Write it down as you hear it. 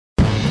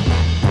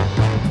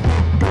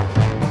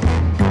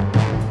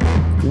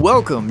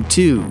Welcome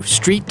to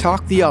Street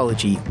Talk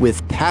Theology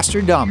with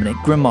Pastor Dominic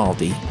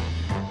Grimaldi.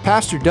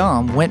 Pastor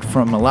Dom went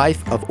from a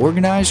life of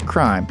organized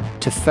crime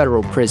to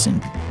federal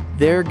prison.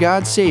 There,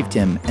 God saved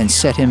him and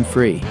set him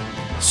free.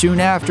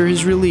 Soon after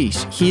his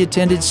release, he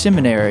attended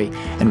seminary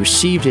and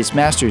received his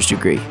master's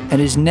degree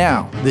and is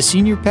now the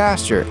senior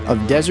pastor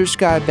of Desert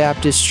Sky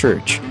Baptist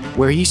Church,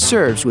 where he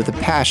serves with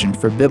a passion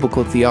for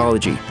biblical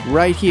theology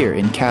right here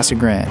in Casa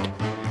Grande.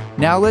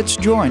 Now let's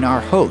join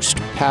our host,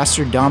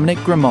 Pastor Dominic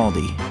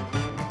Grimaldi.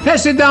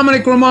 Pastor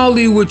Dominic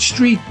Grimaldi with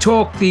Street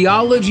Talk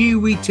Theology.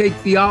 We take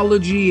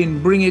theology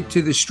and bring it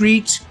to the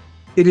streets.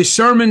 It is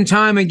sermon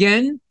time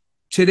again.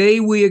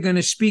 Today we are going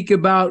to speak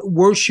about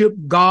worship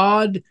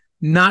God,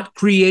 not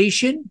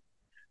creation.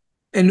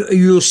 And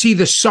you'll see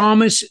the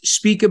psalmist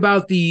speak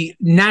about the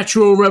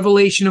natural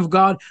revelation of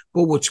God.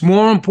 But what's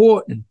more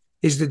important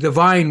is the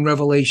divine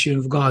revelation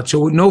of God.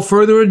 So with no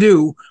further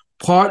ado,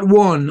 part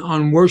one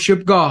on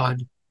worship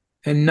God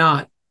and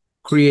not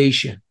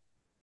creation.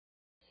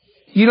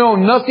 You know,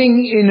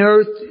 nothing in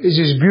earth is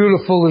as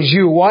beautiful as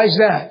you. Why is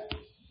that?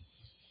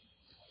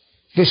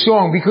 The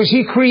song, because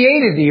he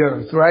created the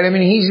earth, right? I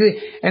mean,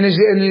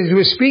 as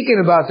we're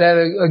speaking about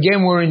that,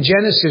 again, we're in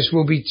Genesis,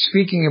 we'll be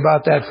speaking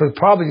about that for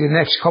probably the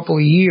next couple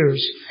of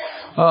years,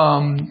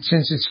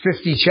 since it's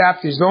 50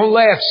 chapters. Don't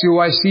laugh, Sue,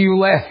 I see you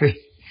laughing.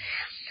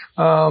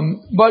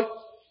 But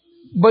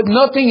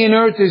nothing in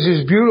earth is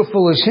as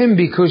beautiful as him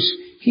because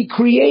he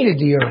created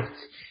the earth.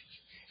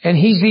 And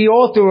he's the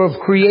author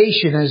of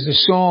creation, as the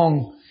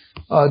song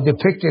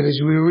depicted as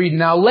we read.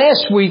 Now,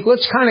 last week,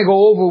 let's kind of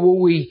go over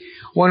what we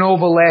went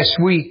over last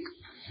week.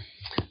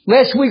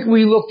 Last week,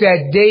 we looked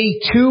at day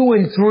 2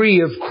 and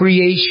 3 of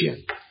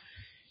creation.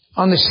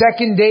 On the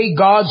second day,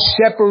 God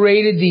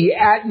separated the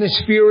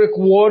atmospheric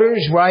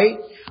waters, right,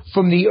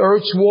 from the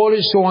earth's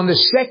waters. So on the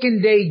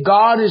second day,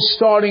 God is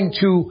starting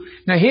to,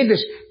 now hear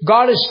this,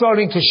 God is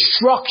starting to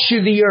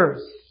structure the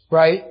earth,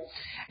 right?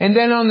 And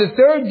then on the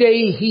third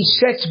day, he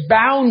sets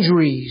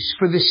boundaries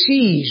for the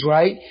seas,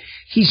 right?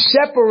 He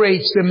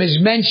separates them as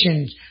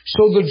mentioned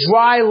so the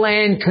dry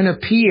land can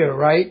appear,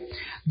 right?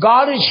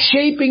 God is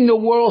shaping the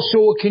world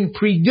so it can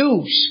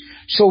produce.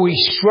 So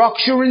he's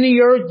structuring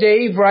the earth,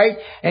 Dave, right?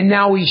 And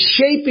now he's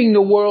shaping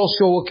the world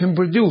so it can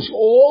produce.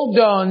 All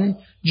done,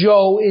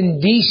 Joe,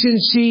 in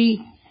decency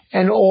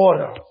and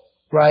order,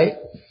 right?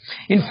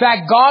 In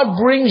fact, God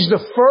brings the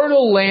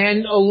fertile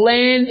land,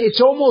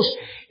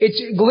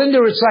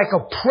 Glinda, it's like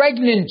a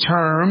pregnant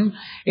term.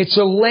 It's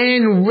a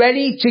land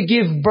ready to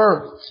give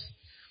birth.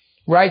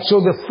 Right?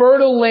 So the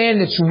fertile land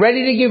that's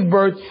ready to give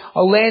birth,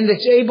 a land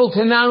that's able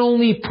to not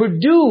only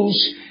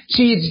produce,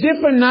 see, it's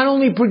different, not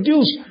only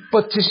produce,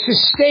 but to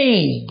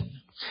sustain.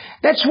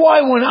 That's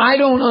why when I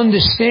don't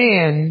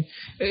understand,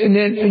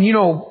 and you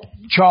know,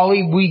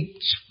 Charlie, we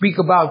speak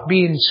about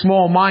being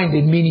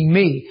small-minded, meaning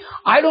me.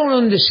 I don't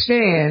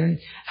understand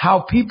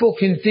how people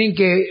can think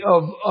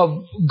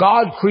of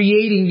God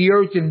creating the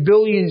earth in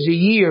billions of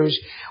years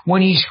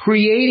when he's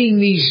creating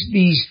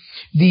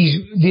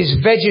this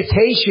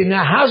vegetation.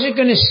 Now, how's it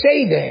going to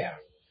stay there?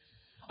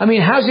 I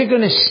mean, how's it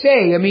going to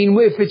stay? I mean,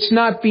 if it's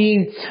not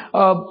being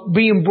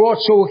brought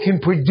so it can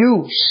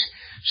produce.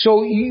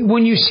 So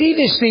when you see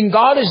this thing,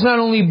 God is not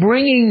only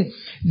bringing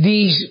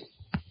the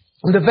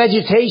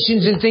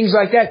vegetations and things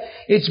like that,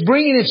 it's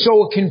bringing it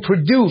so it can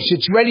produce.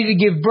 It's ready to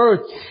give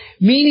birth.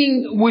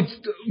 Meaning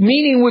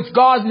with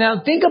God,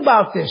 now think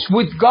about this.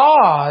 With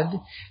God,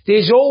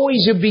 there's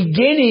always a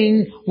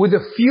beginning with a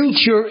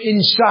future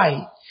in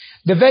sight.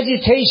 The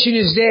vegetation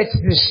is there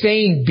to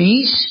sustain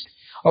beast,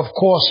 of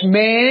course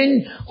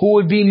man, who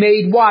would be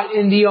made what?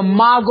 In the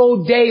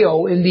imago Dei,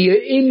 in the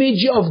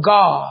image of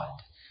God.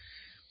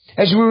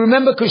 As we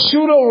remember,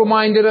 Casuto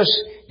reminded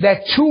us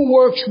that 2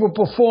 works were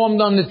performed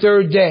on the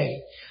third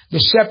day. The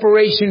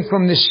separation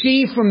from the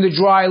sea, from the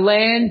dry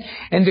land,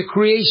 and the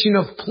creation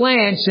of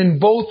plants, and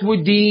both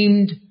were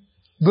deemed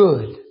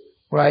good,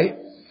 right?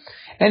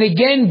 And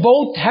again,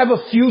 both have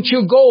a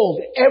future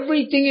goal.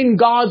 Everything in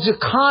God's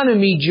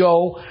economy,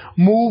 Joe,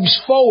 moves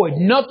forward.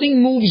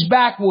 Nothing moves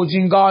backwards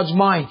in God's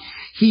mind.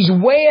 He's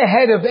way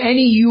ahead of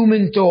any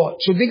human thought.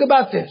 So think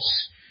about this.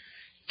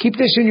 Keep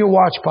this in your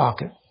watch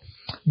pocket.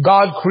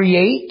 God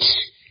creates,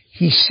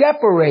 he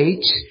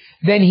separates,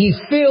 then he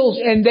fills,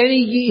 and then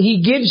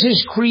he gives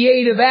his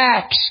creative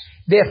acts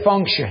their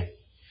function.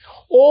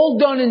 All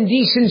done in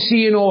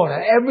decency and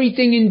order.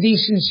 Everything in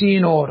decency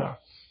and order.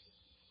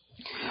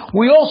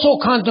 We also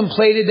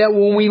contemplated that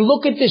when we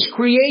look at this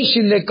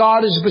creation that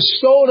God has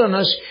bestowed on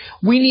us,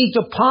 we need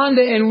to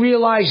ponder and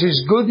realize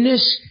his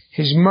goodness,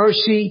 his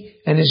mercy,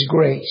 and his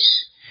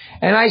grace.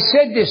 And I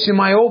said this in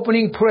my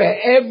opening prayer.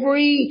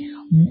 Every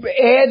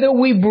air that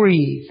we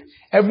breathe,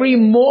 every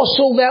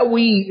morsel that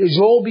we eat is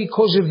all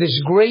because of this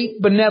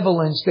great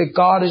benevolence that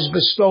God has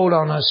bestowed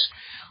on us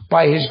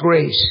by his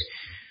grace.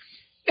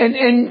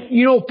 And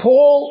you know,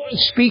 Paul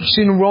speaks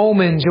in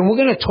Romans, and we're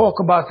going to talk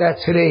about that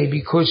today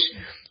because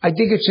I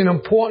think it's an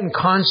important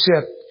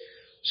concept,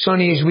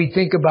 Sonny, as we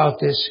think about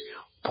this.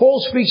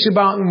 Paul speaks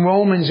about in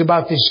Romans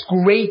about this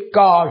great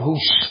God who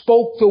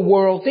spoke the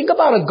world. Think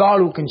about a God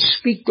who can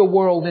speak the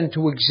world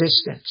into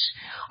existence.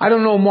 I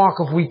don't know, Mark,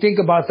 if we think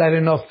about that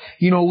enough.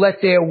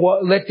 Let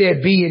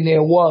there be and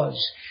there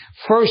was.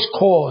 First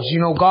cause.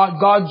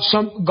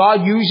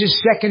 God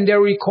uses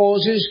secondary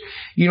causes.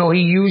 He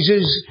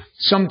uses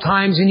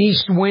sometimes an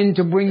east wind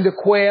to bring the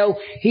quail.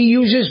 He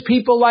uses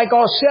people like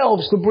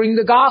ourselves to bring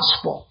the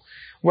gospel.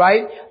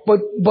 Right?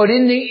 But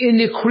in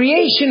the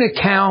creation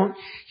account,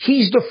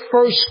 He's the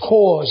first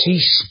cause. He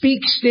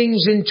speaks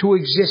things into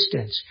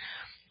existence.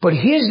 But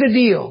here's the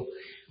deal.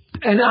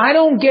 And I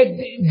don't get,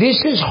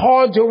 this is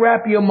hard to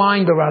wrap your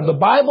mind around. The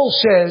Bible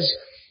says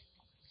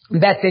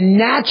that the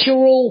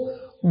natural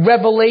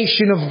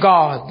revelation of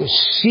God, the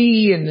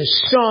sea and the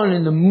sun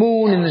and the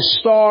moon and the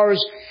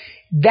stars,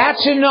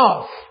 that's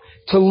enough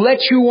to let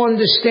you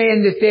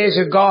understand that there's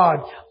a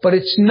God. But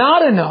it's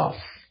not enough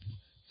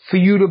for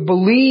you to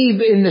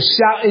believe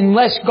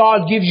unless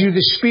God gives you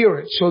the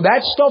Spirit. So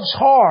that stuff's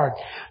hard.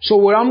 So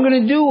what I'm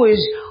going to do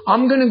is,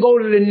 I'm going to go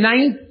to the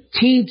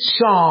 19th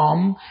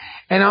Psalm,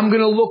 and I'm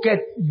going to look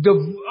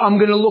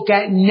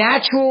at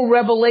natural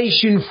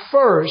revelation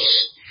first,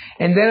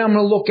 and then I'm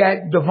going to look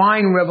at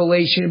divine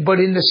revelation. But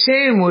in the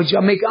sandwich,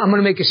 I'm going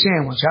to make a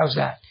sandwich. How's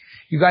that?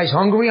 You guys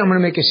hungry? I'm going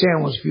to make a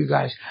sandwich for you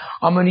guys.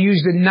 I'm going to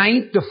use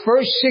the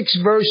first 6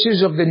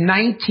 verses of the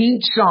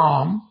 19th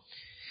Psalm.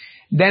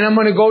 Then I'm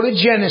going to go to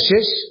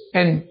Genesis,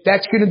 and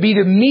that's going to be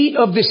the meat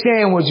of the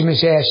sandwich,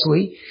 Miss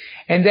Ashley.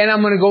 And then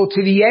I'm going to go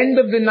to the end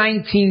of the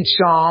 19th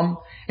Psalm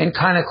and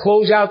kind of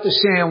close out the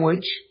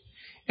sandwich.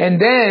 And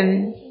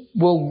then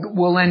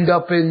we'll end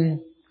up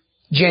in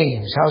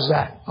James. How's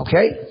that?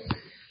 Okay?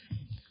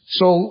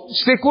 So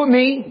stick with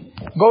me.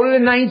 Go to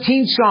the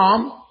 19th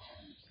Psalm.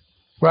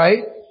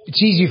 Right?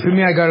 It's easy for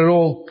me. I got it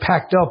all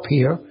packed up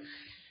here.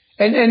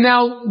 And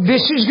now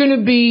this is going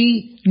to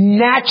be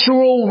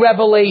natural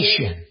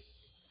revelation.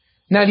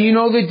 Now, do you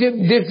know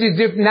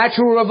that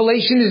natural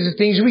revelation is the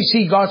things we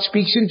see, God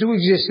speaks into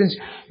existence.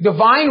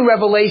 Divine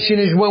revelation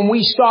is when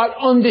we start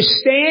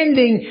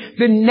understanding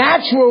the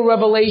natural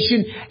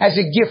revelation as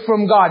a gift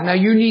from God. Now,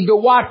 you need the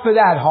what for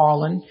that,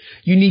 Harlan?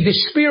 You need the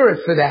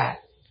Spirit for that.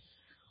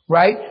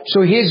 Right?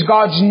 So here's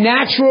God's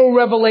natural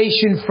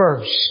revelation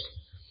first.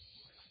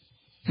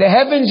 The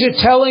heavens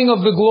are telling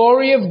of the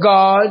glory of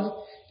God,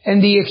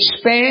 and the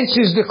expanse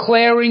is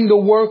declaring the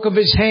work of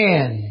His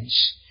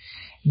hands.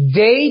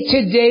 Day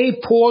to day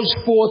pours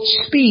forth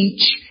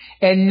speech,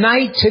 and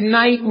night to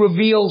night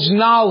reveals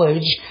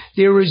knowledge.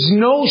 There is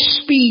no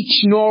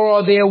speech, nor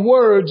are there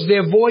words.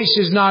 Their voice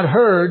is not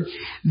heard.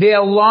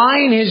 Their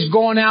line has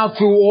gone out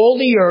through all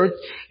the earth,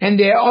 and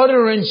their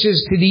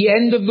utterances to the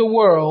end of the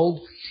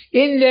world.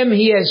 In them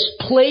He has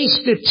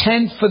placed a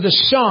tent for the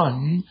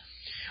sun,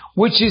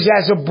 which is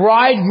as a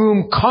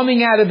bridegroom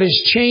coming out of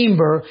his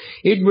chamber.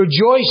 It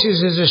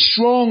rejoices as a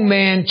strong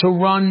man to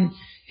run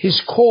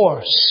his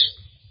course.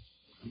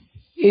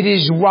 It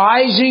is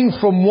rising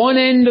from one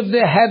end of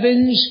the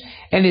heavens,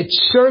 and its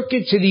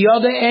circuit to the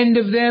other end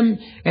of them,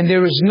 and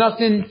there is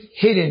nothing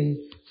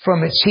hidden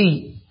from its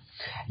heat.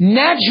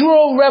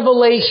 Natural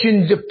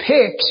revelation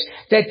depicts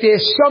that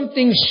there's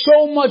something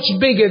so much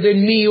bigger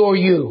than me or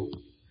you.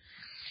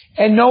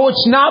 And no,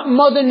 it's not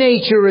Mother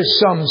Nature, as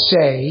some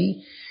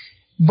say,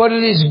 but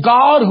it is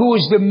God who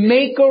is the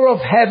maker of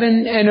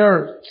heaven and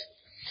earth.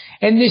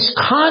 And this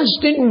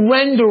constant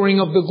rendering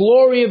of the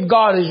glory of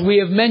God, as we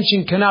have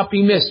mentioned, cannot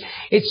be missed.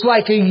 It's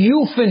like a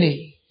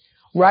euphony,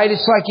 right?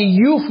 It's like a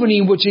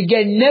euphony which,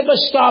 again, never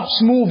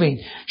stops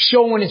moving,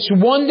 showing its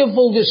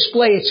wonderful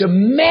display. It's a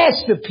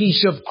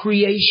masterpiece of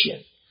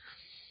creation.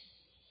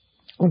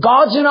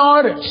 God's an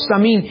artist.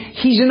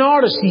 He's an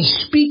artist.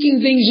 He's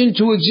speaking things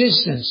into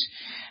existence.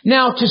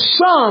 Now, to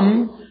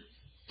some,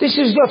 this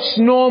is just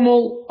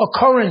normal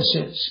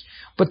occurrences.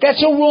 But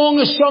that's a wrong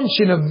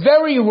assumption, a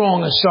very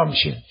wrong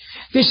assumption.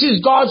 This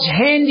is God's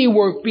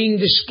handiwork being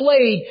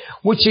displayed,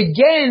 which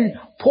again,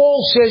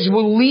 Paul says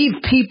will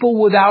leave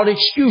people without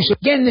excuse.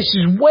 Again, this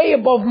is way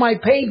above my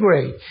pay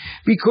grade.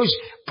 Because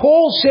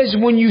Paul says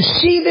when you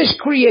see this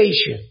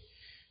creation,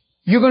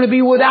 you're going to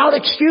be without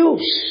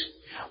excuse.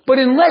 But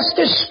unless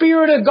the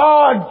Spirit of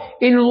God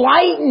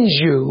enlightens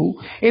you,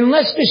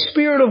 unless the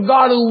Spirit of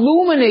God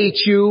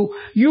illuminates you,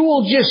 you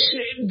will just,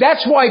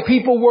 that's why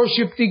people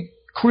worship the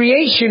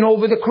creation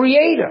over the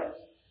Creator.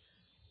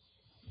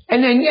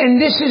 And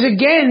this is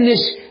again,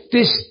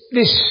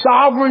 this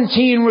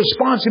sovereignty and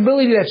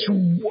responsibility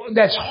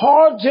that's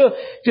hard to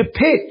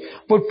depict.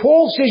 But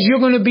Paul says you're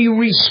going to be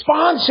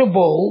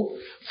responsible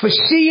for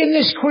seeing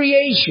this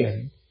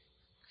creation.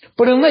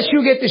 But unless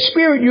you get the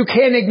Spirit, you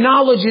can't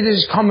acknowledge it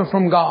as coming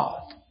from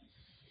God.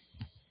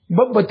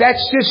 But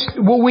that's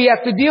just what we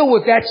have to deal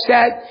with. That's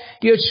that,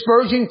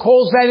 Spurgeon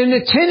calls that an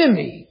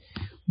antinomy.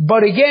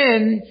 But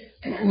again,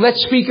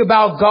 let's speak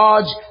about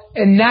God's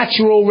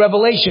natural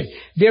revelation.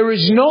 There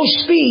is no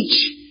speech,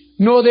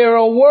 nor there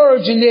are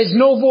words, and there's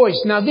no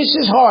voice. Now this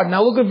is hard.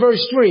 Now look at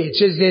verse 3. It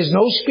says there's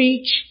no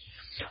speech,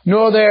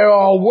 nor there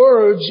are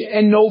words,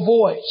 and no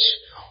voice.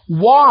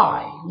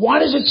 Why? Why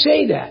does it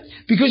say that?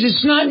 Because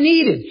it's not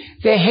needed.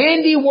 The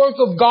handiwork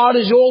of God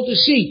is all to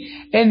see.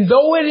 And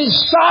though it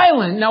is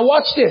silent, now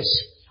watch this.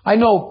 I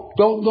know,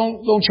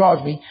 don't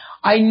charge me.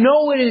 I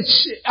know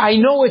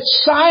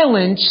it's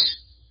silence,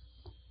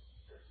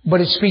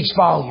 but it speaks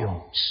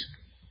volumes.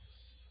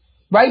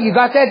 Right? You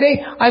got that,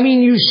 Dave? I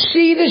mean, you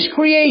see this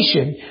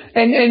creation,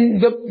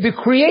 and the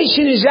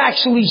creation is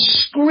actually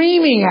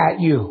screaming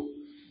at you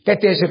that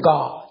there's a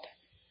God.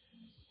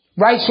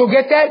 Right? So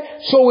get that?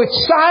 So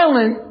it's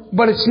silent,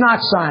 but it's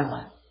not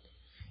silent.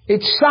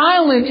 It's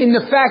silent in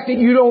the fact that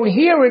you don't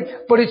hear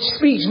it, but it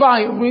speaks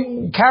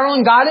volumes.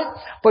 Carolyn got it?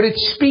 But it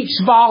speaks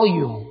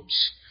volumes.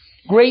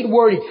 Great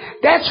wording.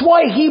 That's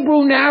why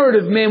Hebrew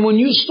narrative, man, when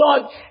you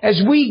start,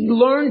 as we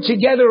learn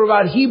together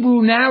about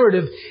Hebrew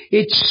narrative,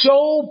 it's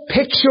so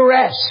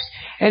picturesque,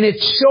 and it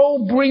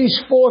so brings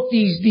forth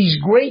these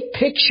great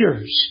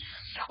pictures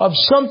of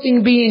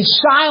something being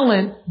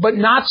silent, but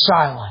not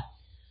silent.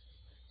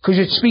 Because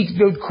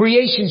the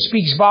creation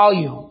speaks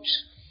volumes.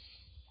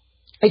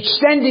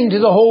 Extending to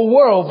the whole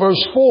world,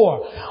 verse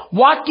 4.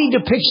 Waki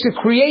depicts the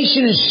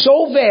creation is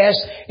so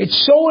vast,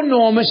 it's so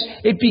enormous,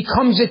 it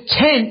becomes a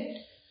tent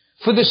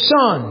for the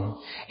sun.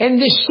 And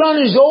the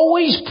sun is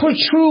always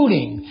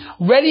protruding,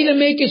 ready to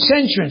make its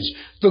entrance.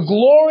 The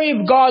glory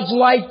of God's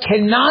light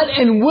cannot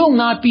and will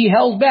not be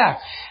held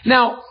back.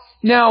 Now,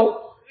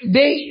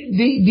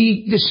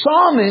 the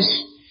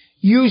psalmist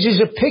uses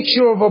a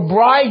picture of a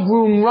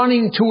bridegroom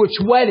running to its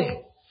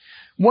wedding.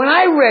 When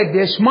I read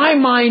this, my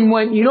mind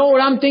went, you know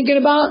what I'm thinking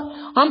about?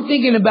 I'm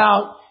thinking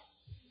about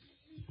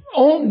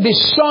the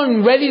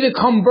sun ready to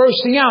come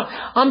bursting out.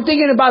 I'm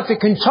thinking about the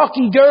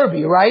Kentucky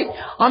Derby, right?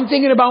 I'm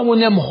thinking about when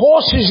them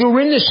horses are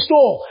in the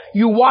stall.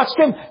 You watch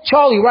them,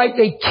 Charlie, right?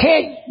 They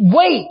can't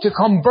wait to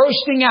come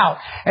bursting out.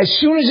 As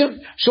soon as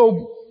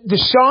so the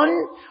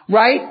sun,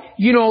 right?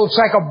 You know, it's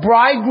like a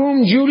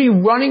bridegroom, Judy,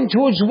 running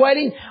to its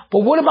wedding. But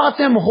what about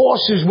them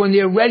horses when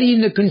they're ready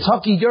in the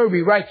Kentucky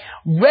Derby, right?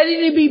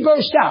 Ready to be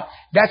burst out.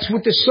 That's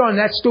what the sun,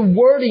 that's the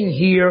wording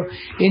here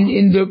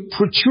in the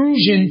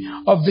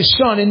protrusion of the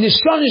sun. And the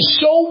sun is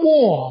so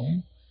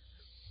warm,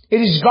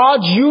 it is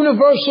God's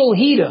universal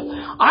heater.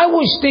 I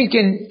was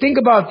thinking, think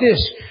about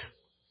this.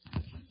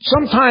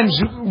 Sometimes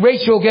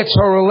Rachel gets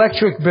her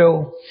electric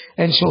bill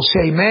and she'll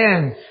say,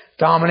 man,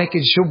 Dominic,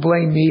 and she'll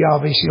blame me,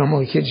 obviously, I'm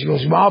only kidding. She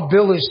goes, my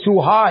bill is too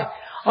high.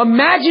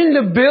 Imagine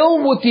the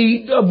bill with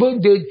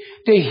the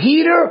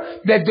heater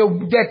that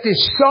the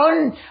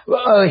sun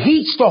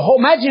heats the whole.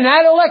 Imagine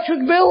that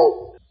electric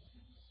bill,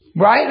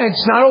 right? And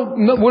it's not.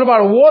 What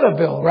about a water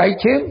bill, right,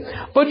 Tim?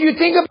 But you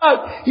think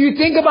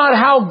about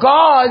how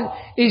God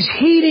is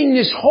heating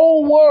this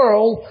whole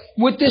world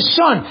with the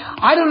sun.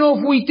 I don't know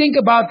if we think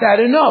about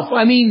that enough.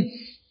 I mean,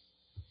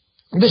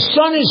 the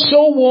sun is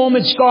so warm;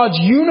 it's God's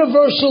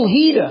universal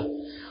heater,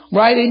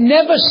 right? It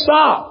never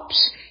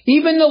stops.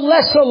 Even the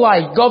lesser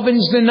light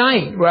governs the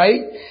night,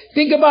 right?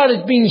 Think about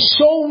it being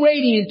so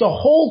radiant, the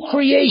whole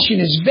creation,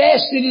 as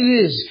vast as it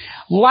is,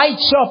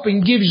 lights up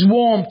and gives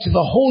warmth to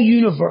the whole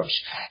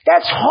universe.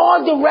 That's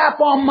hard to wrap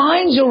our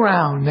minds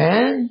around,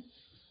 man.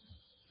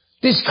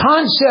 This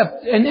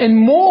concept, and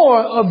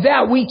more of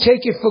that, we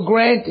take it for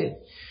granted.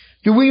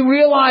 Do we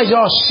realize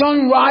our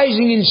sun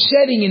rising and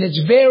setting in its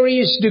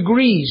various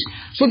degrees?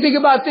 So think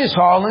about this,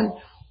 Harlan.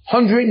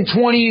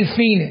 120 in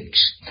Phoenix,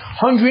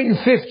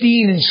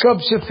 115 in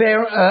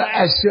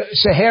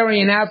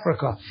sub-Saharan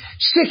Africa,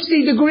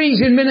 60 degrees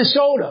in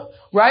Minnesota,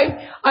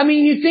 right? I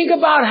mean, you think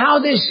about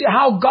how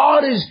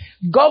God is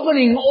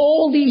governing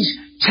all these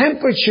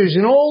temperatures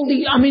and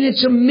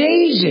it's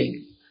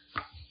amazing.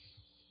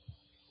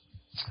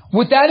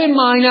 With that in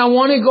mind, I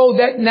want to go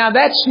now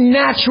that's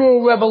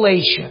natural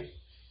revelation.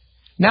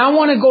 Now I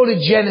want to go to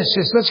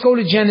Genesis. Let's go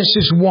to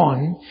Genesis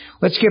 1.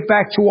 Let's get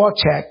back to our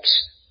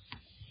text.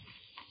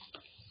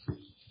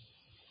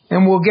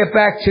 And we'll get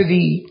back to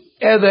the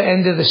other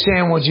end of the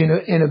sandwich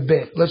in a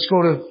bit. Let's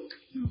go to,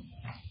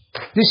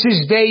 this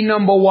is day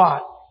number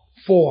what?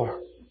 4.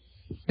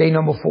 Day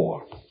number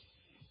 4.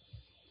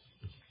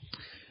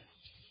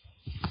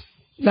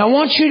 Now I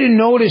want you to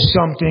notice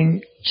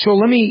something. So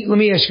let me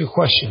ask you a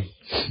question.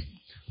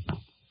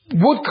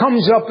 What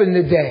comes up in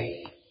the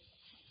day?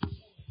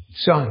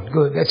 Sun.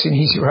 Good. That's an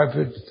easy, right?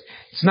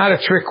 It's not a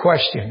trick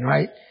question,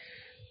 right?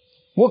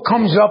 What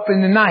comes up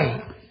in the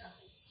night?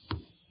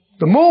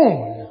 The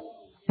moon.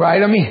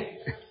 Right? I mean,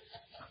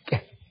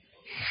 okay.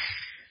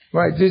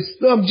 Right.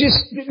 I'm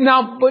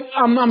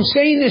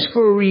saying this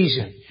for a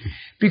reason.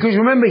 Because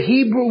remember,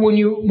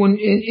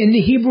 in the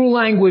Hebrew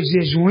language,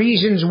 there's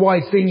reasons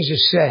why things are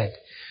said.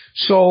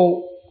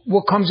 So,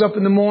 what comes up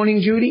in the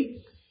morning,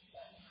 Judy?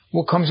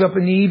 What comes up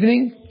in the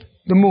evening?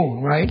 The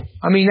moon, right?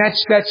 I mean,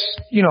 that's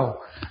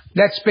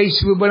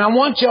basically, but I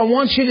want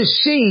you to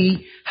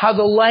see how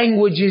the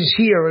language is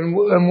here, and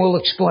we'll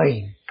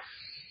explain.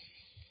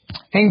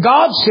 And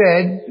God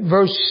said,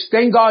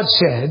 then God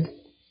said,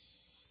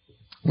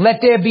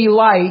 let there be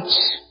lights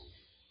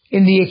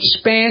in the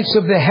expanse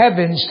of the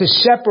heavens to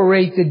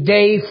separate the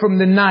day from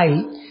the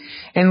night,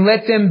 and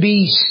let them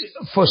be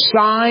for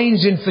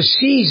signs and for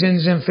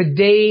seasons and for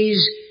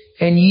days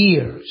and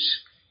years.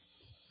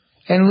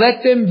 And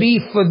let them be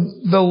for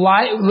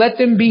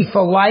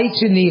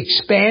lights in the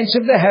expanse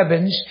of the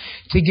heavens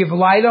to give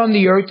light on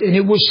the earth. And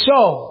it was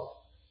so.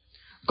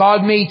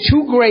 God made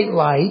two great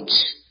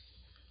lights,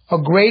 a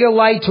greater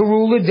light to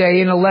rule the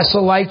day and a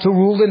lesser light to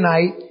rule the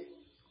night,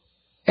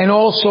 and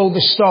also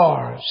the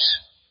stars.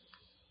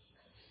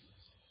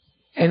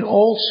 And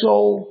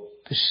also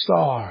the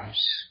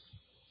stars.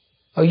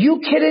 Are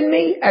you kidding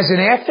me? As an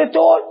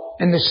afterthought?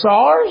 And the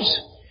stars?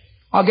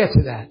 I'll get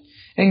to that.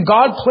 And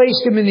God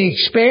placed them in the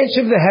expanse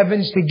of the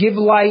heavens to give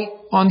light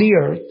on the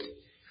earth,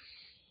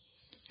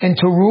 and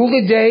to rule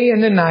the day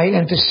and the night,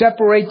 and to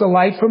separate the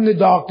light from the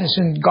darkness.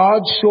 And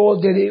God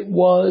saw that it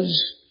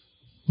was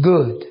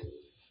good.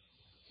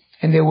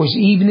 And there was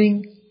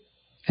evening,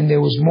 and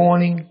there was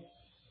morning,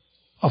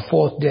 a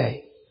fourth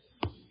day.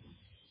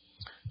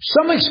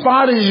 Some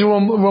expositors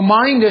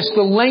remind us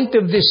the length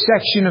of this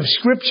section of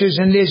scriptures,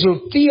 and there's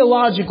a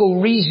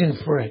theological reason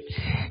for it.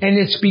 And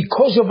it's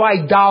because of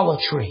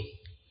idolatry.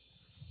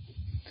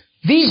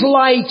 These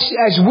lights,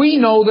 as we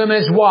know them,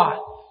 as what?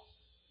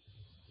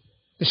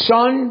 The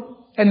sun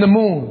and the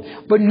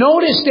moon. But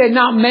notice they're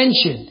not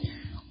mentioned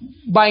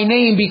by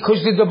name,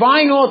 because the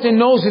divine author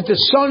knows that the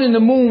sun and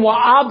the moon were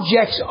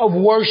objects of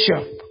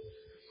worship.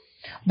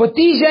 But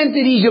these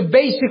entities are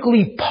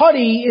basically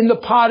putty in the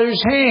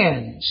potter's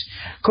hands.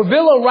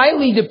 Cavilla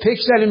rightly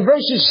depicts that in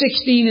verses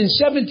 16 and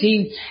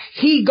 17,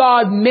 He,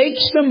 God,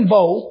 makes them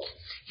both,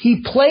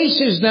 He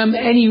places them,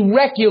 and He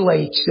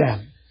regulates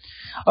them.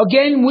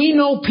 Again, we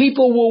know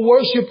people will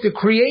worship the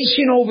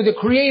creation over the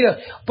Creator,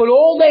 but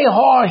all they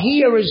are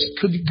here, as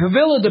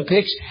Cavilla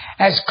depicts,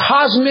 as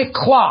cosmic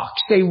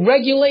clocks. They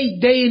regulate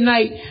day and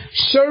night,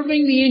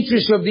 serving the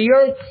interests of the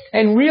earth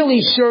and really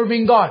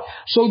serving God.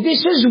 So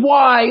this is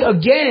why,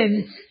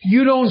 again,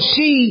 you don't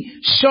see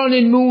sun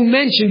and moon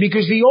mentioned,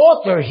 because the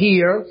author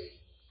here,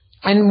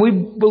 and we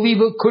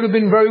believe it could have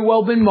very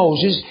well been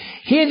Moses,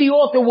 here the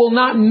author will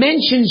not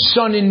mention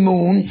sun and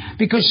moon,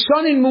 because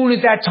sun and moon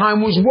at that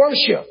time was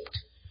worshipped.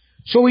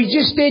 So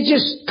they're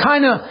just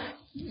kind of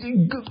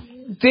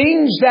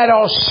things that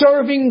are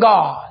serving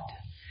God.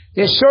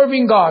 They're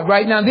serving God.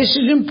 Right now, this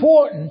is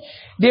important.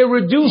 They're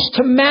reduced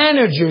to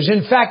managers.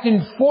 In fact,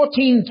 in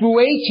 14 through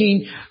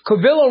 18,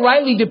 Cavilla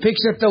rightly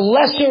depicts that the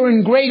lesser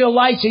and greater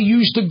lights are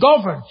used to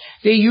govern.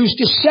 They're used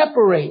to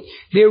separate.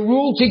 They're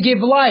ruled to give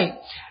light.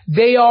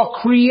 They are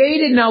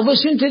created, now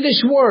listen to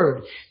this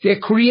word,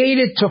 they're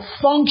created to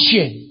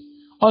function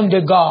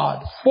under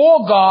God,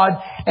 for God,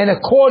 and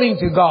according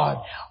to God.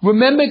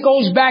 Remember, it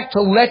goes back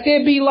to let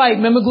there be light.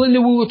 Remember,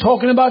 Glenda, we were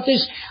talking about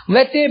this?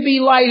 Let there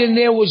be light, and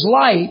there was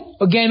light.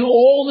 Again,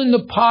 all in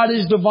the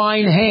potter's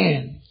divine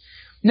hand.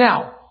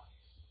 Now,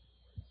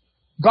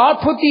 God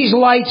put these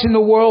lights in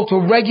the world to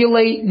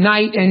regulate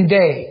night and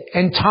day,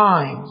 and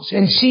times,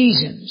 and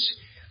seasons.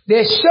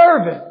 They're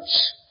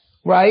servants,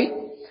 right?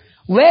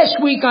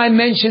 Last week I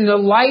mentioned that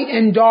light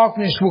and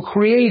darkness were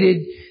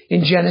created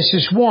in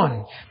Genesis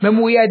 1.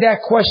 Remember we had that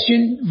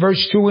question,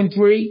 verse 2 and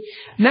 3?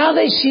 Now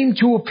they seem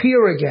to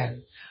appear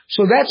again.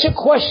 So that's a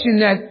question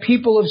that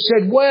people have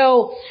said,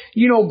 well,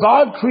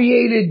 God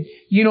created,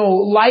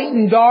 light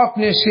and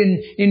darkness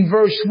in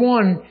verse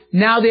 1.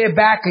 Now they're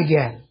back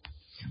again.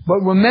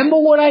 But remember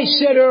what I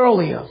said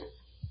earlier.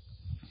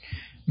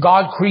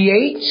 God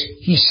creates,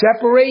 He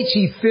separates,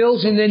 He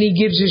fills, and then He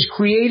gives His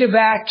creative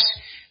acts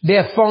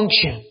their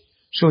function.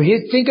 So here,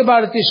 think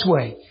about it this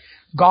way.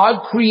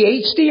 God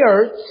creates the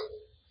earth,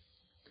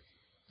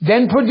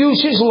 then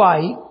produces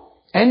light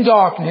and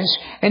darkness,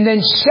 and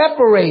then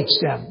separates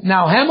them.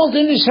 Now,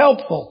 Hamilton is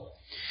helpful.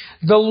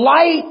 The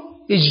light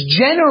is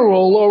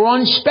general or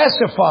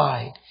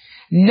unspecified.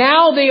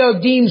 Now they are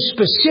deemed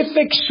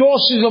specific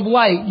sources of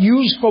light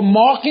used for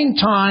marking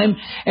time,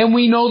 and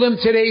we know them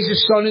today as the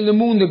sun and the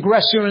moon, the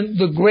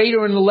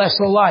greater and the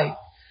lesser light.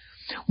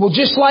 Well,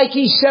 just like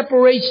He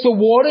separates the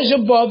waters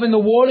above and the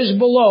waters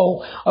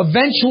below,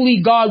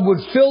 eventually God would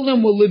fill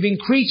them with living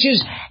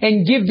creatures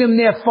and give them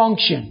their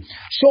function.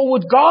 So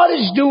what God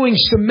is doing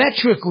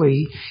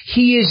symmetrically,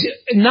 He is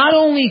not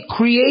only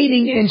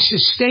creating and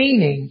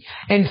sustaining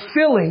and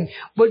filling,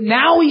 but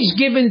now He's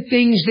given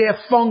things their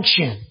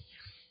function.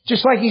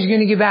 Just like He's going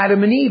to give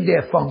Adam and Eve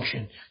their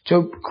function,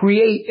 to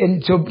create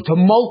and to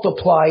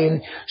multiply.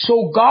 And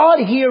so God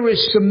here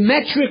is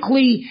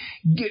symmetrically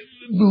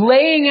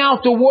laying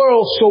out the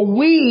world so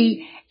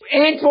we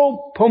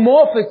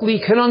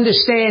anthropomorphically can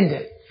understand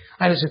it.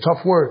 And it's a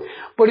tough word,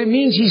 but it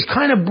means He's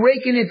kind of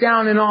breaking it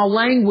down in our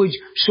language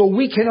so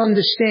we can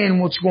understand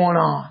what's going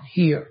on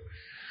here.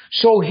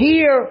 So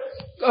here,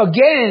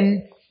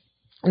 again,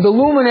 the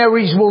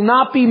luminaries will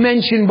not be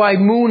mentioned by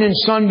moon and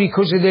sun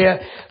because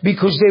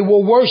they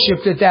were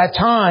worshipped at that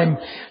time.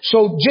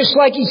 So just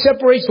like He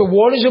separates the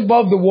waters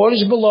above, the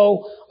waters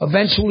below,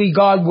 eventually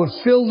God would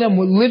fill them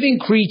with living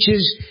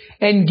creatures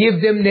and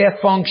give them their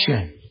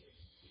function.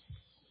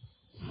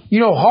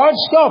 Hard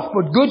stuff,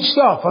 but good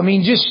stuff. I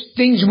mean, just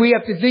things we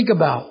have to think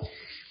about.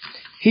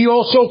 He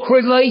also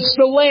creates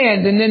the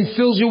land and then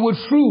fills it with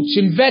fruits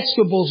and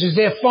vegetables as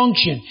their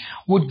function.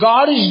 What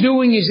God is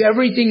doing is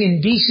everything in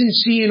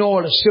decency and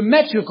order,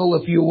 symmetrical,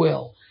 if you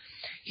will.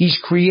 He's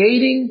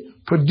creating,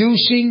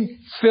 producing,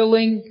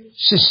 filling,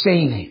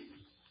 sustaining.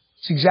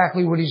 It's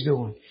exactly what He's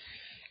doing.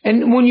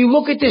 And when you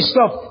look at this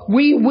stuff,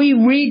 we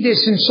read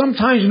this and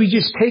sometimes we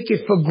just take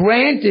it for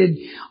granted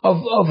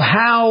of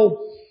how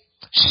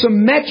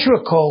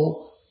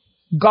symmetrical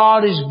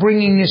God is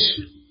bringing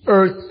this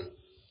earth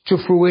to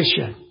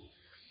fruition.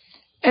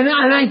 And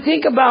I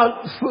think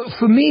about,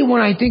 for me, when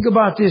I think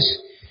about this,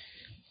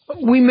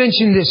 we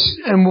mention this,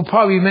 and we'll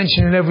probably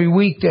mention it every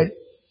week, that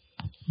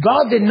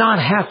God did not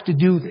have to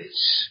do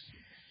this.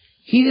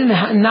 He did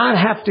not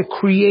have to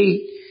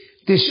create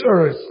this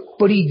earth,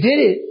 but He did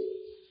it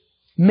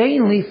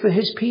mainly for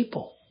His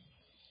people.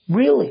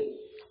 Really.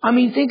 I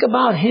mean, think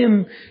about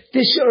Him,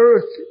 this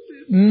earth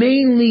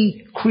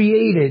mainly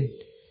created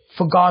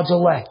for God's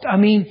elect. I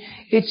mean,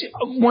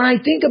 when I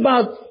think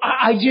about,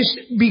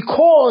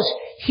 because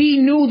He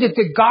knew that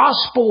the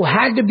gospel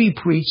had to be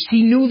preached,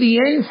 He knew the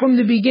end from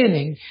the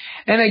beginning.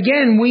 And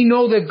again, we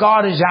know that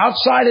God is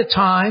outside of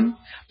time,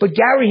 but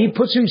Gary, He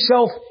puts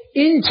Himself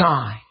in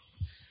time.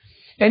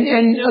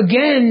 And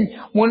again,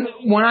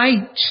 when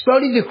I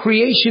study the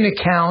creation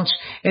accounts,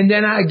 and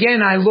then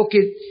I look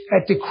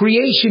at the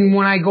creation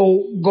when I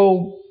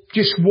go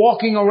just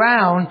walking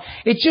around,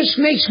 it just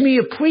makes me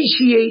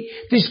appreciate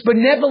this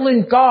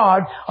benevolent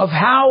God of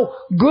how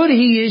good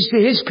He is to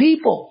His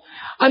people.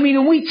 I mean,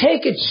 and we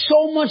take it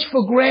so much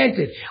for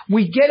granted.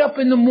 We get up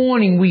in the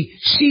morning, we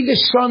see the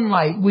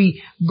sunlight,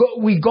 we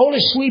go to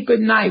sleep at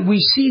night, we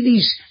see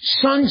these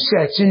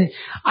sunsets, and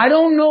I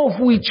don't know if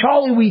we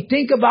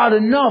think about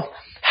enough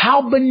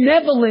how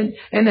benevolent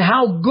and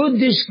how good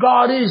this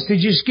God is to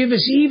just give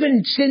us,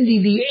 even,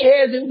 Cindy, the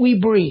air that we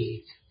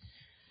breathe.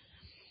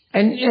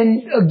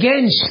 And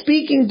again,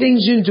 speaking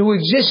things into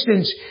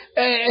existence,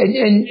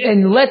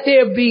 and let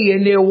there be,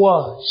 and there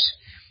was.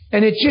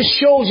 And it just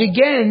shows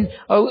again,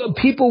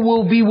 people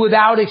will be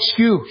without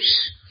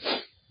excuse.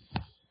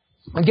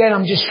 Again,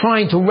 I'm just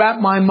trying to wrap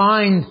my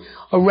mind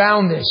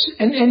around this.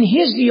 And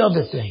here's the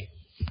other thing.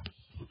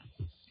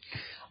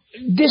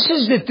 This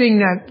is the thing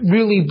that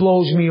really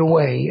blows me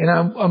away.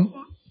 And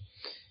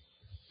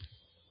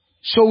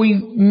so He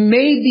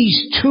made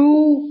these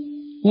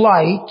two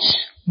lights,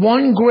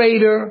 one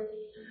greater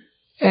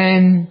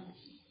and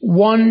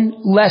one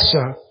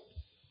lesser,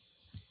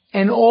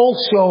 and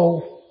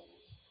also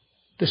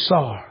the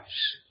stars.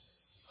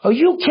 Are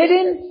you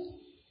kidding?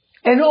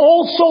 And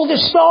also the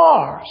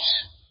stars.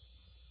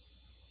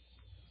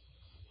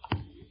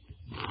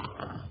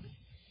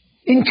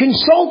 In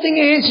Consulting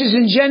Answers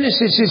in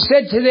Genesis, it's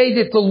said today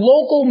that the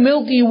local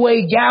Milky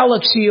Way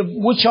galaxy of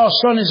which our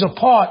sun is a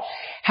part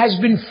has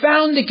been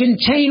found to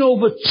contain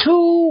over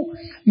 2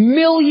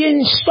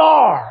 million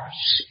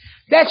stars.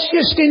 That's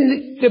just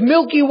in the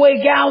Milky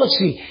Way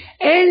galaxy.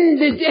 And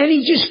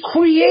He just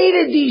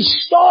created these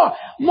stars.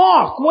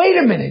 Mark, wait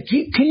a minute.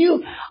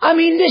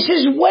 This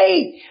is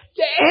way,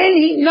 and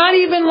He, not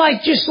even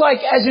just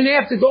as an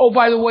afterthought, oh,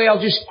 by the way,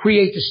 I'll just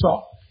create the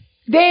star.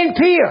 Dan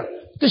Peer,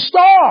 the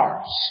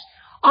stars.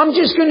 I'm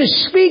just going to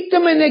speak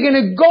them and they're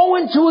going to go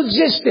into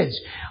existence.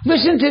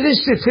 Listen to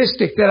this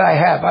statistic that I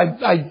have.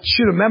 I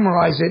should have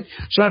memorized it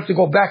so I don't have to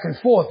go back and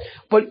forth.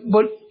 But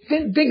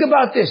think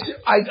about this.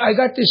 I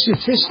got this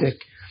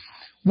statistic.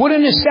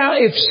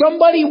 If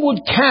somebody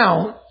would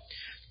count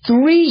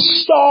 3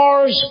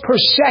 stars per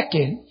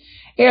second,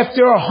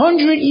 after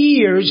 100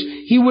 years,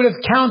 he would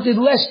have counted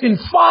less than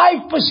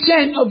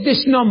 5% of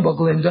this number,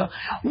 Glinda.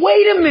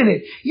 Wait a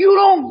minute. You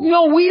don't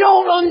know. We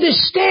don't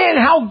understand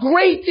how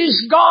great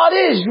this God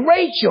is,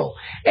 Rachel,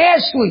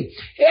 Ashley.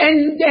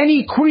 And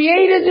He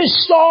created the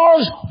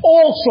stars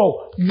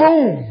also.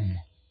 Boom.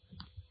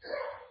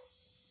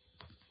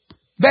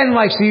 Ben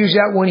likes to use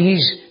that when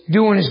he's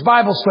doing his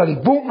Bible study.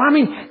 Boom. I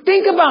mean,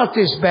 think about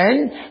this,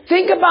 Ben.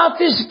 Think about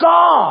this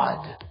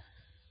God.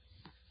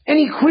 And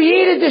He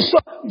created the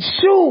stars.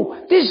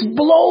 Sue, this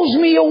blows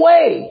me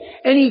away.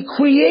 And He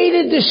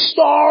created the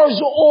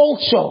stars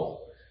also.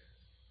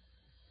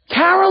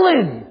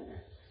 Carolyn,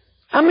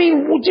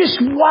 just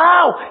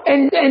wow.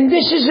 And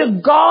this is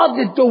a God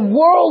that the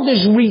world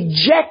is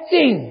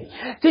rejecting.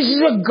 This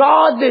is a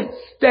God that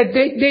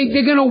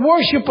they're going to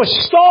worship a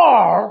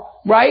star,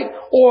 right?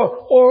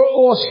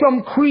 Or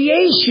some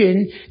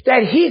creation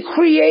that He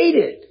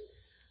created.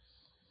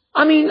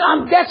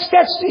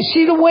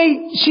 See the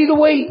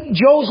way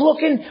Joe's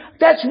looking?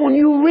 That's when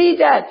you read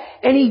that.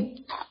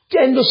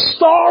 And the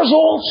stars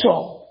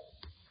also.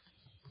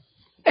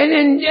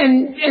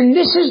 And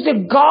this is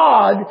the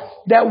God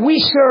that we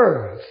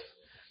serve,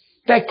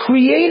 that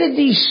created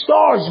these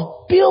stars,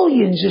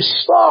 billions of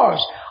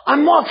stars.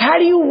 Mark, how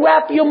do you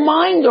wrap your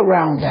mind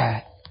around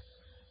that?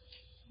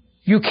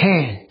 You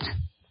can't.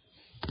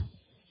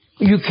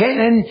 You can't.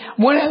 And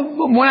when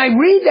I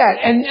read that,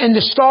 and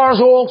the stars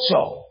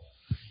also,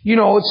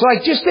 it's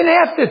like just an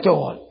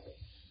afterthought.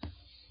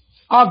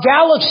 Our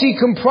galaxy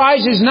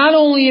comprises not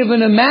only of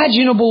an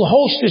imaginable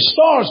host of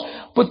stars,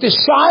 but the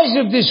size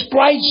of this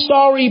bright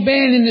starry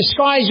band in the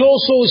sky is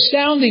also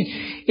astounding.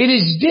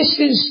 Its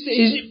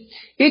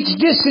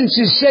distance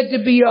is said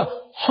to be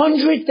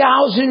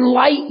 100,000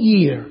 light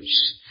years.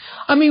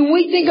 I mean,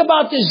 we think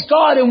about this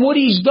God and what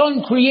He's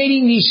done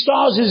creating these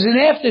stars as an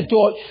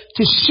afterthought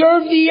to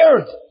serve the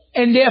earth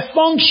and their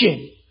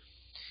function.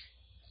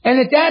 And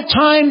at that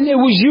time, it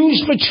was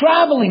used for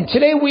traveling.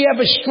 Today we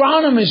have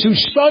astronomers who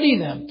study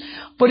them.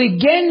 But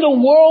again, the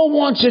world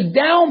wants to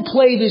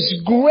downplay this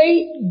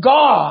great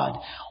God.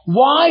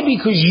 Why?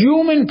 Because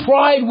human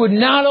pride would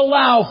not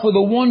allow for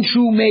the one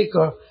true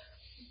maker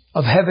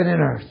of heaven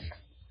and earth.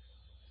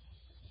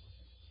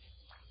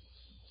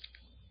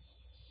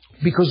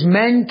 Because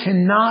men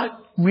cannot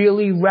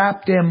really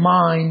wrap their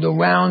mind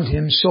around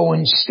Him, so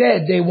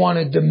instead they want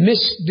to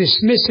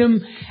dismiss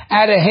Him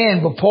out of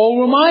hand. But Paul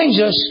reminds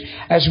us,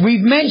 as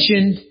we've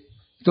mentioned,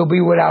 they'll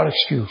be without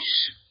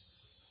excuse.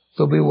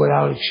 They'll be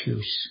without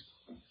excuse.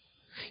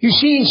 You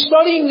see, in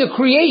studying the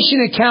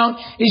creation account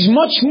is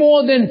much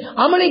more than,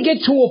 I'm going to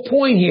get to a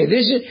point here.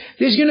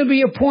 There's going to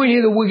be a point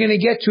here that we're going to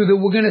get to, that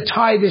we're going to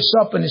tie this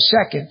up in a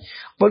second.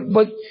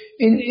 But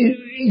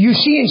you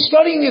see, in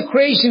studying the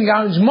creation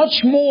account is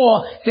much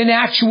more than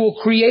actual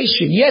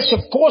creation. Yes, of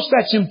course,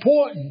 that's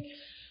important.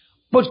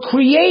 But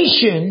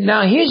creation,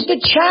 now here's the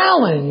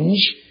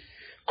challenge.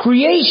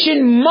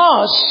 Creation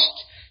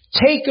must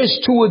take us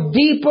to a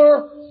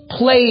deeper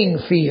playing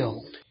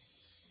field.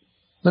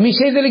 Let me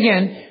say that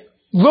again.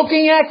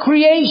 Looking at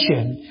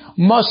creation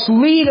must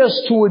lead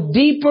us to a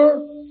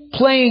deeper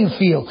playing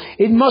field.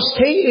 It must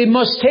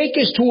take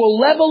us to a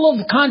level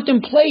of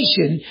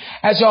contemplation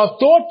as our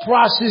thought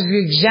process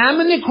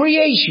examine the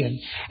creation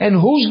and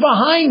who's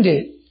behind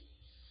it,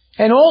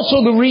 and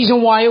also the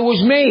reason why it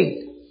was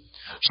made.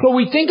 So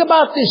we think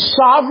about this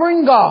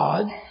sovereign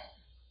God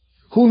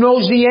who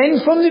knows the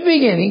end from the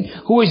beginning,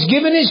 who has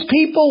given His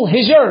people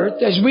His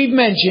earth, as we've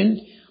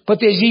mentioned, but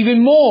there's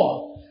even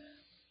more.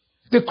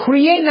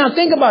 Now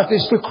think about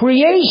this. The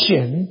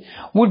creation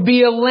would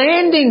be a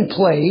landing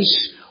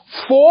place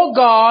for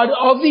God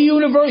of the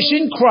universe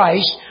in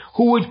Christ,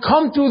 who would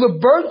come through the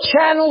birth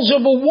channels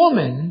of a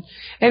woman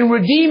and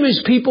redeem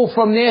His people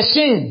from their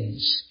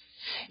sins.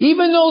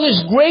 Even though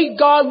this great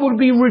God would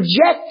be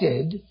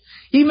rejected,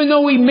 even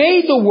though He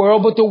made the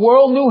world, but the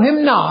world knew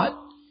Him not,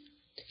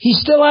 He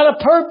still had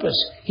a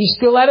purpose. He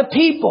still had a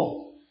people.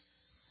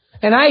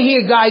 And I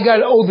hear God,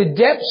 the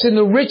depths and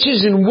the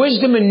riches and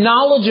wisdom and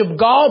knowledge of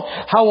God,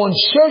 how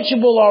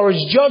unsearchable are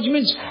His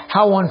judgments,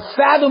 how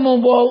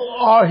unfathomable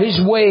are His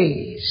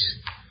ways.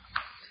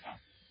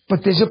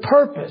 But there's a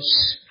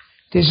purpose.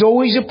 There's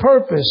always a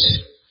purpose.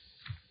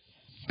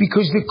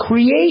 Because the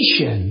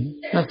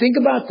creation, now think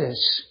about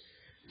this,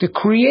 the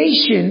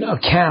creation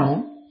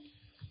account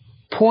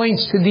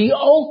points to the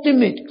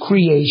ultimate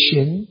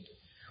creation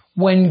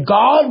when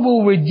God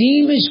will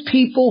redeem His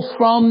people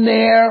from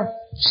their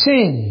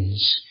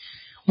sins.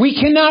 We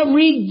cannot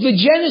read the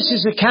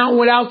Genesis account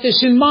without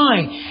this in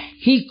mind.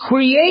 He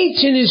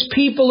creates in His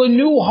people a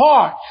new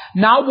heart,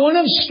 not one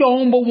of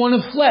stone, but one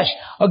of flesh.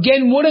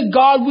 Again, what a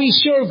God we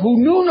serve, who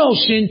knew no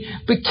sin,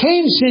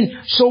 became sin,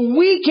 so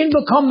we can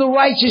become the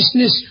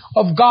righteousness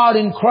of God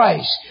in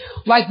Christ.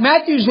 Like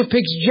Matthew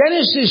depicts,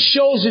 Genesis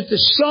shows that the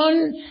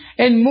sun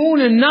and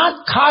moon are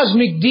not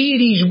cosmic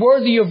deities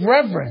worthy of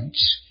reverence.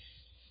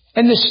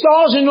 And the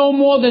stars are no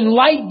more than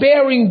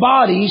light-bearing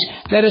bodies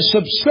that are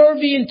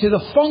subservient to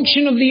the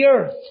function of the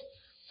earth.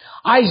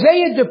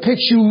 Isaiah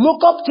depicts, you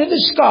look up to the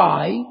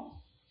sky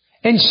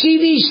and see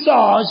these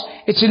stars.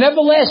 It's an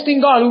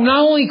everlasting God who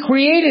not only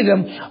created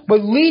them,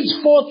 but leads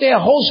forth their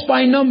host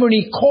by number, and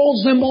He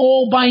calls them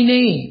all by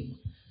name.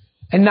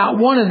 And not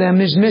one of them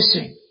is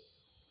missing.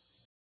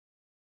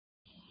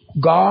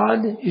 God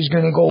is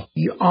going to go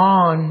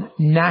beyond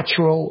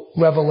natural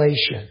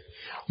revelation.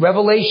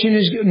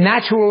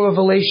 Natural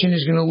revelation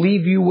is going to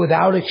leave you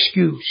without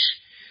excuse.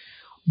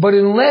 But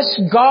unless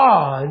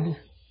God,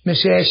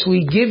 Miss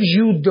Ashley, gives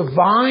you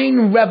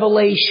divine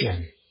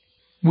revelation,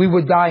 we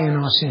would die in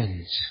our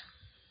sins.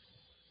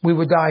 We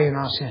would die in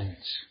our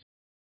sins.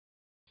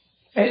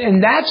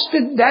 And that's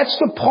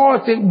the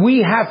part that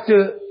we have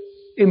to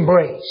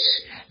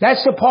embrace.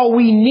 That's the part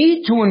we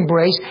need to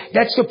embrace.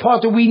 That's the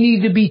part that we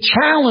need to be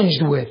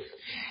challenged with.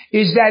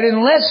 Is that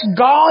unless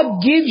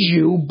God gives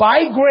you,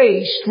 by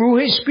grace, through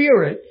His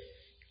Spirit,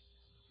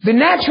 the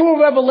natural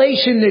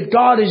revelation that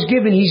God has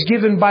given, He's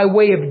given by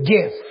way of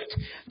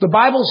gift. The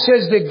Bible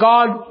says that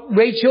God,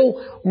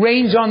 Rachel,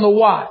 reigns on the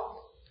what?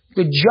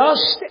 The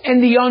just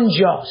and the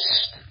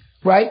unjust.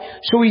 Right?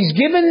 So He's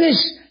given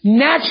this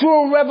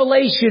natural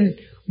revelation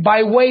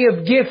by way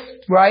of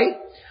gift, right?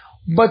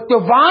 But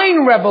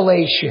divine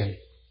revelation,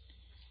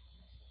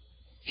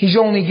 He's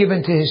only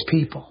given to His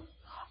people.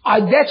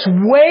 That's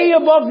way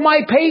above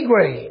my pay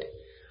grade.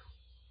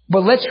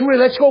 But let's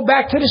go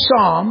back to the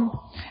Psalm,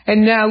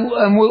 and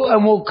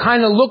we'll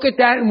kind of look at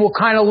that, and we'll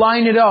kind of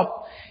line it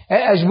up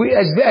as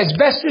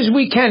best as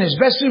we can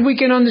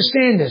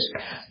understand this.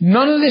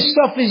 None of this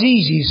stuff is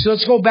easy. So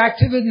let's go back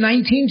to the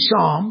 19th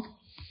Psalm,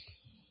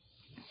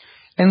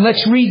 And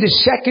let's read the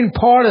second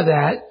part of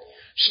that,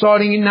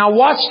 now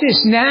watch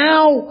this.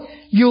 Now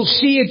you'll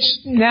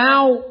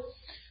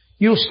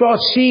start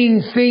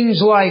seeing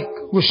things like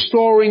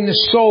restoring the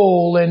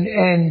soul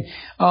and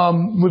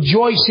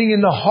rejoicing in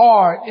the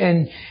heart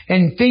and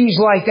things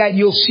like that.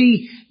 You'll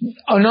see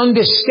an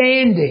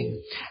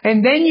understanding.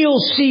 And then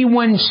you'll see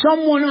when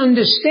someone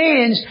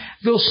understands,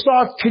 they'll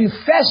start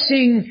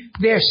confessing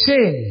their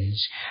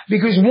sins.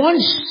 Because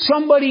once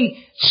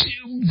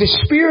the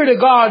Spirit of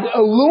God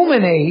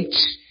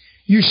illuminates,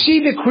 you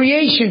see the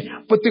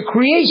creation, but the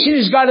creation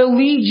has got to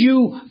lead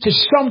you to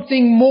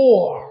something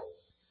more.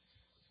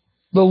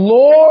 The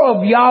law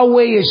of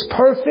Yahweh is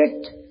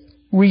perfect,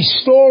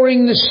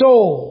 restoring the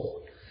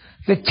soul.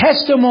 The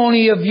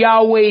testimony of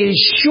Yahweh is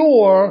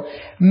sure,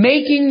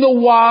 making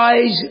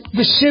wise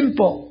the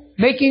simple.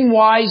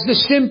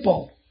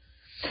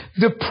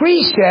 The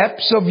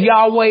precepts of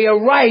Yahweh are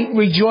right,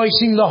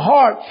 rejoicing the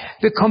heart.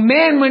 The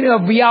commandment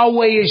of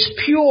Yahweh is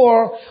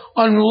pure,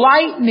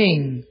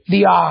 enlightening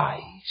the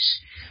eyes.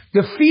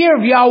 The fear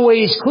of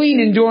Yahweh is clean,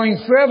 enduring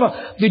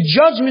forever. The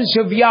judgments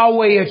of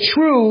Yahweh are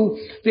true.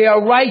 They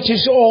are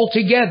righteous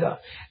altogether.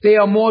 They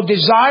are more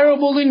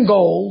desirable than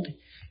gold,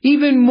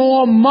 even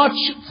much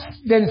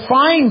than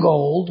fine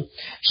gold,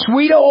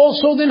 sweeter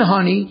also than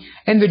honey,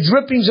 and the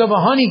drippings of a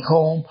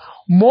honeycomb.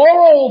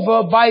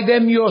 Moreover, by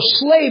them your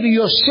slave,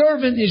 your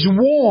servant, is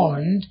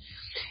warned.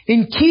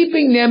 In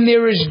keeping them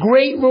there is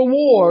great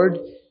reward.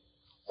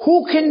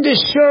 Who can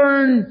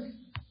discern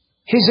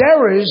his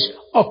errors?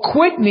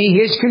 Acquit me,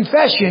 his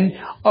confession,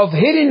 of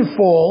hidden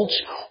faults.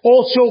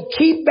 Also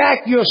keep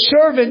back your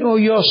servant or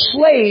your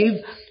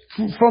slave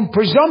from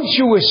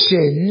presumptuous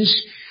sins.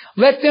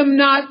 Let them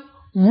not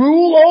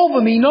rule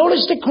over me.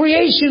 Notice the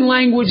creation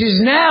language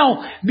is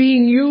now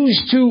being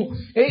used to,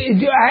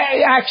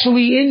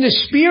 actually in the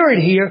Spirit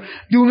here.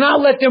 Do not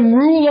let them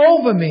rule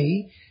over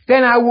me.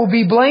 Then I will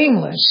be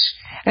blameless,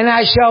 and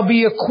I shall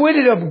be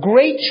acquitted of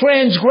great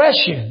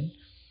transgression.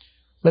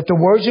 Let the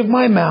words of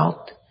my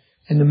mouth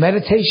and the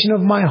meditation of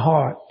my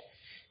heart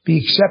be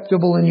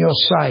acceptable in your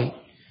sight,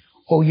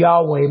 O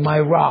Yahweh, my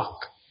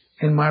rock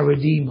and my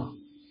redeemer.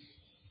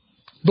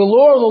 The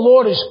law of the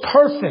Lord is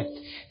perfect.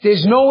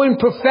 There's no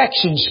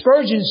imperfection.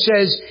 Spurgeon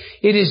says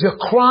it is a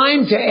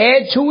crime to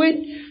add to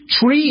it,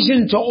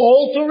 treason to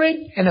alter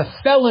it, and a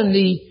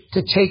felony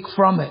to take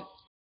from it.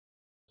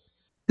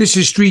 This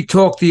is Street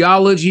Talk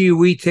Theology.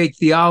 We take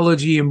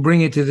theology and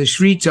bring it to the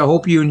streets. I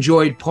hope you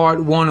enjoyed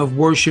part 1 of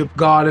Worship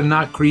God and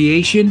Not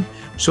Creation.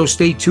 So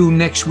stay tuned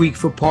next week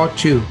for part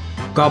 2.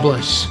 God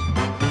bless.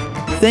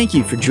 Thank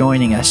you for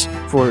joining us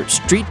for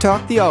Street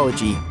Talk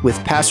Theology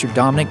with Pastor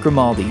Dominic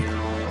Grimaldi.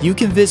 You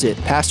can visit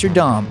Pastor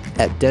Dom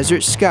at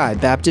Desert Sky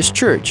Baptist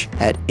Church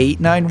at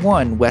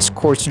 891 West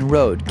Corson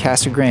Road,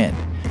 Casa Grande.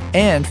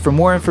 And for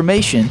more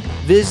information,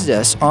 visit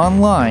us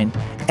online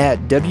at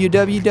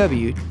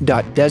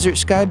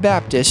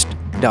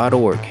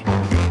www.desertskybaptist.org.